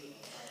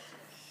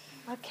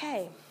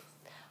Okay,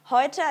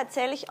 heute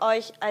erzähle ich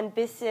euch ein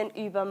bisschen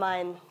über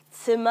mein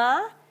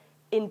Zimmer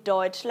in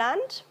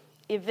Deutschland.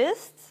 Ihr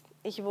wisst,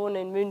 ich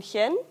wohne in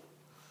München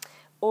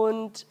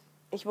und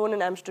ich wohne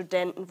in einem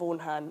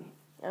Studentenwohnheim.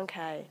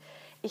 Okay,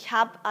 ich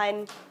habe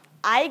ein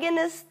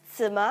eigenes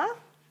Zimmer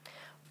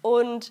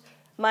und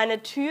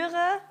meine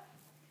Türe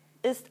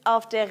ist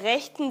auf der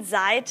rechten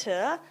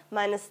Seite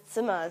meines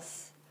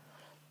Zimmers.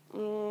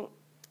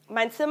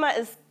 Mein Zimmer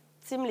ist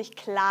ziemlich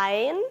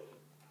klein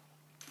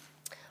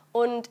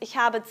und ich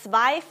habe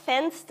 2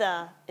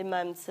 Fenster in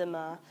meinem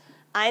Zimmer.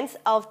 Eins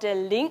auf der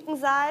linken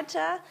Seite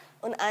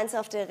und eins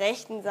auf der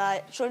rechten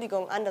Seite.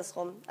 Entschuldigung,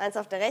 andersrum. Eins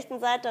auf der rechten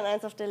Seite und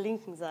eins auf der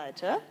linken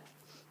Seite.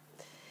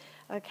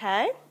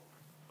 Okay.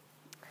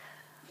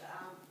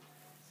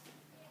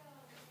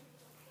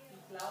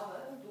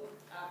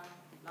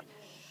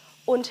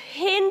 Und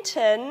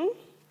hinten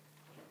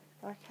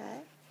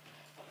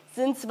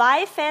sind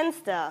 2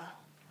 Fenster.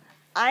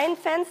 Ein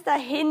Fenster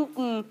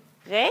hinten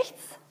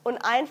rechts und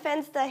ein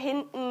Fenster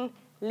hinten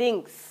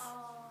links.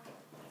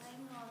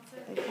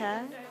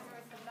 Okay.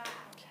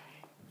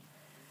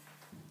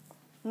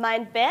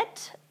 Mein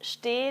Bett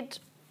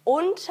steht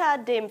unter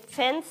dem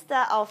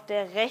Fenster auf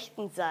der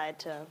rechten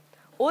Seite.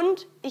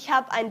 Und ich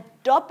habe ein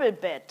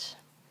Doppelbett.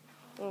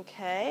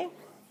 Okay.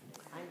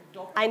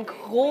 Ein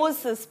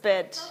großes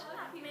Bett.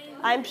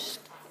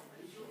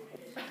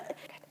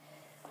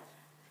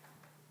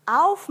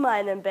 Auf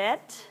meinem Bett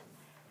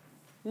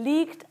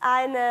liegt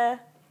eine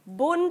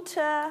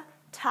bunte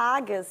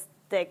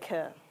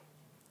Tagesdecke.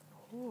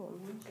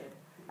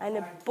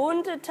 Eine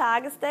bunte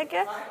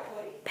Tagesdecke.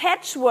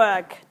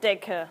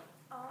 Patchwork-Decke.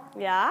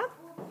 Ja,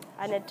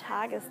 eine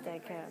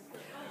Tagesdecke.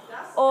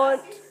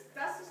 Und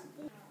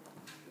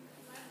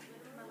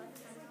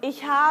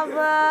ich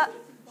habe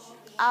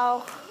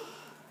auch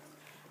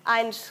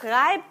einen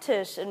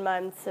Schreibtisch in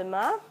meinem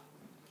Zimmer.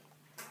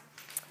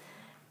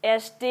 Er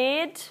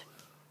steht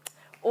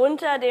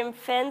unter dem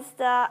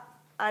Fenster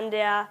an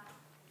der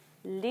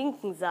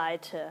linken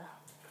Seite.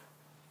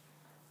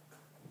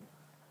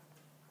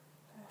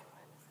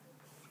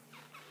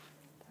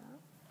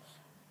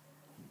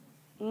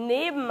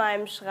 Neben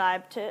meinem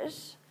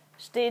Schreibtisch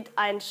steht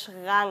ein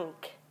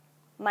Schrank,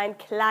 mein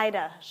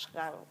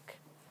Kleiderschrank.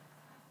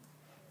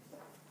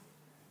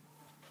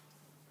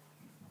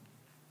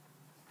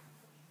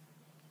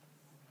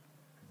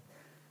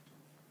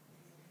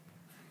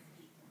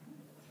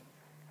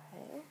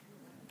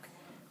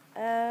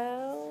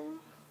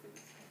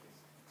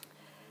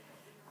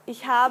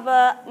 Ich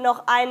habe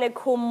noch eine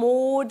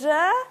Kommode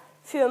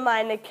für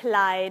meine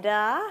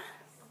Kleider.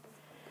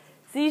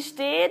 Sie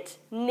steht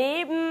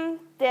neben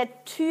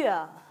der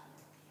Tür.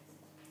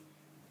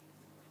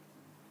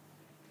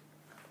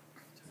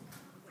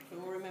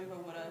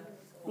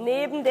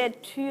 Neben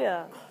der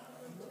Tür.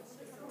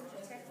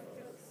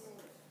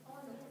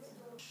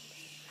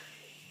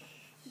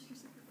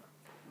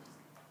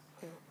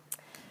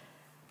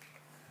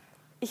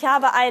 Ich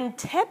habe einen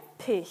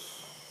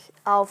Teppich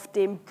auf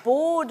dem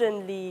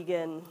Boden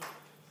liegen.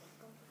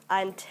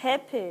 Ein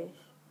Teppich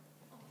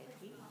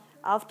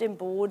auf dem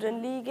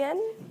Boden liegen.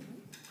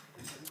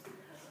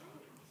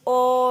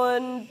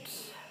 Und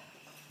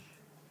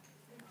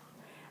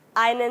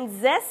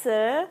einen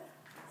Sessel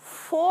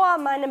vor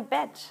meinem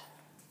Bett.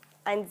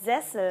 Ein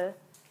Sessel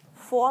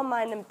vor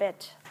meinem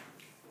Bett.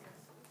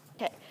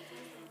 Okay.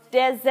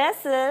 Der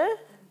Sessel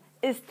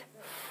ist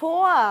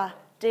vor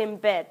dem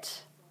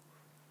Bett.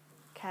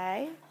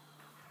 Okay.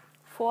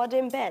 Vor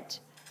dem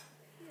Bett.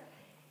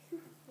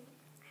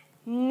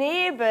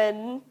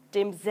 Neben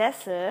dem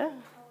Sessel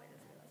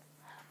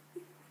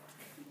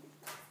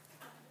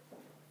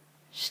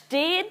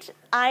steht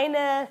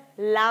eine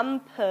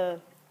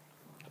Lampe,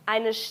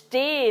 eine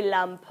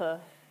Stehlampe.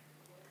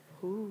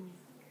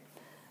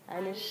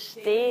 Eine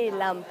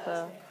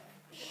Stehlampe.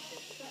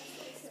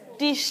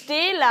 Die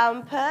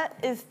Stehlampe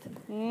ist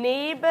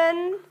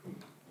neben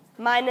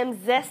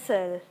meinem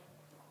Sessel.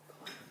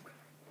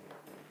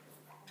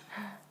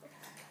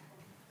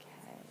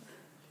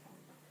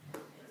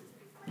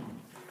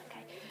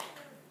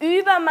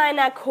 Über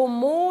meiner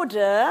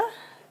Kommode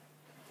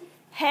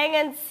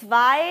hängen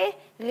 2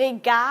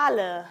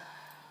 Regale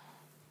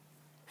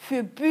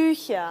für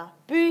Bücher,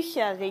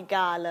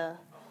 Bücherregale.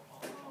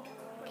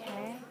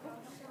 Okay.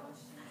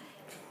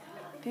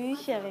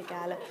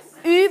 Bücherregale.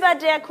 Über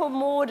der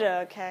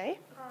Kommode, okay?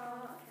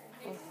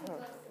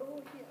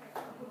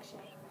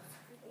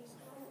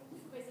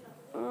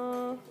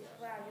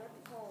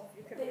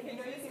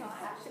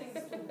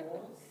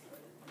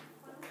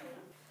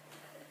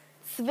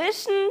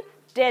 Zwischen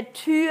der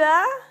Tür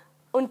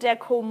und der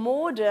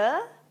Kommode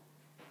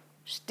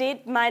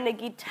steht meine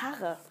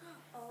Gitarre.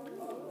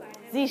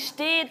 Sie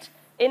steht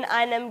in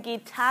einem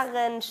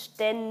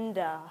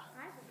Gitarrenständer.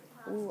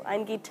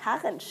 Ein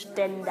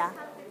Gitarrenständer.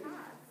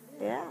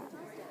 Ja.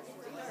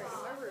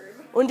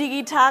 Und die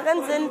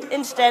Gitarren sind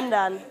in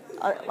Ständern.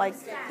 Like,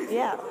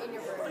 yeah.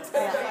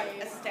 Yeah.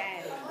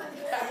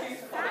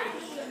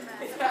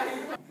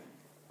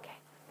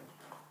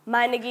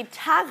 Meine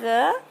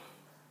Gitarre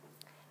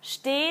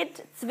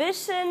steht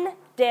zwischen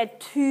der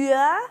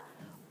Tür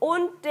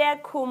und der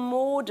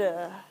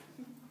Kommode.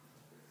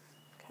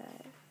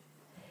 Okay.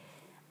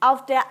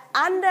 Auf der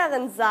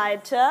anderen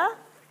Seite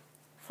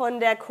von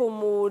der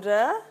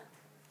Kommode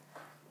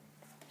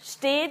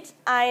steht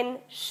ein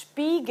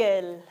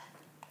Spiegel.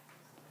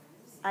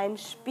 Ein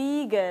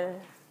Spiegel.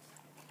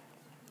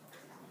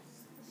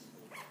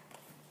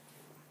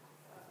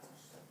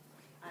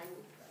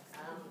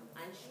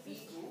 Ein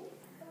Spiegel.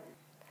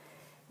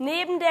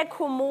 Neben der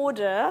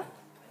Kommode,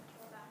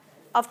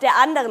 auf der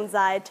anderen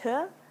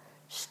Seite,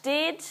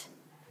 steht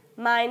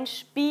mein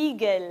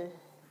Spiegel.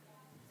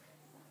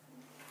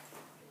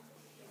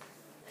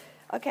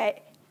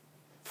 Okay,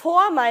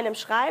 vor meinem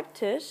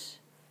Schreibtisch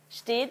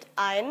steht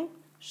ein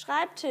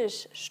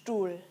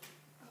Schreibtischstuhl.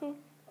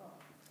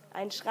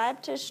 Ein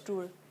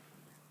Schreibtischstuhl.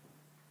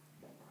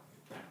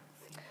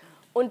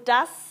 Und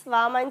das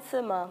war mein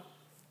Zimmer.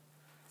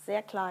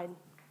 Sehr klein.